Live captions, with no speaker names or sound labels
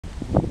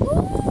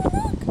Ooh,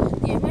 look!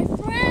 They're my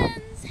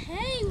friends.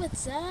 Hey,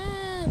 what's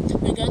up?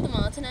 Wanna go to the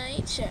mall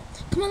tonight? Sure.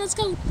 Come on, let's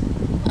go.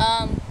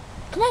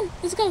 Come on,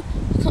 let's go.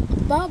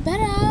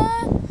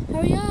 Bobetta,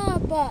 hurry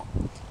up.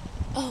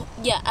 Oh,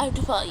 yeah, I have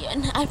to follow you,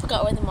 and I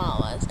forgot where the mall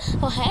was.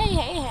 Oh,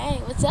 hey,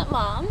 what's up,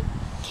 Mom?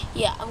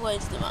 Yeah, I'm going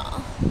to the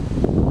mall.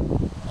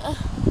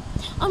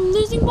 I'm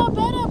losing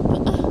Bobetta.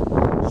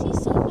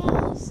 She's so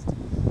fast.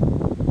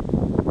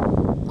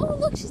 Oh,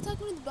 look, she's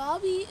talking with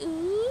Bobby.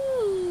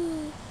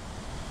 Ooh.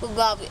 Well,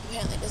 Bobby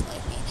apparently doesn't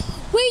like me.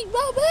 Wait,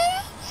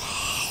 Bobetta,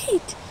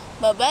 wait.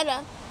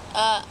 Bobetta,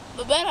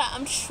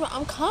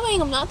 I'm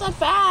coming. I'm not that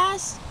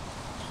fast.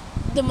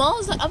 The mall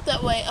is not up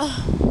that way.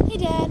 Hey,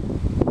 Dad.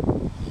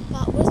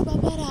 Where's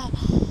Bobetta?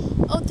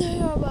 Oh, there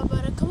you are,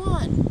 Bobetta. Come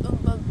on.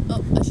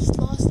 I just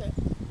lost her.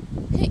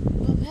 Hey,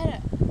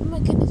 Bobetta. Oh my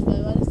goodness,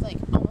 Bobetta's like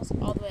almost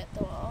all the way at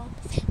the wall.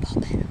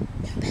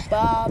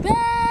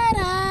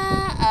 Bobetta.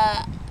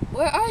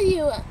 Where are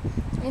you?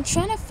 I'm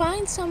trying to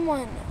find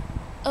someone.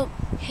 Oh,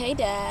 hey,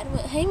 Dad.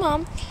 Hey,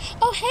 Mom.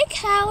 Oh, hey,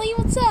 Callie.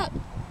 What's up?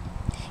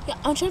 Yeah,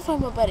 I'm trying to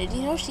find Bobetta. Do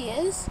you know where she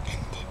is?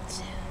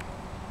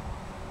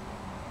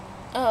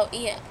 Oh,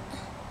 yeah.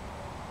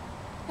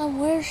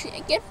 Where is she?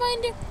 I can't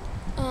find her.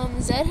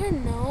 Is that her?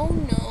 No.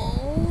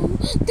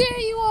 There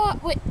you are.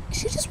 Wait,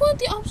 she just went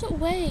the opposite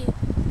way.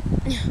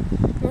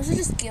 I must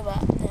just give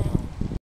up.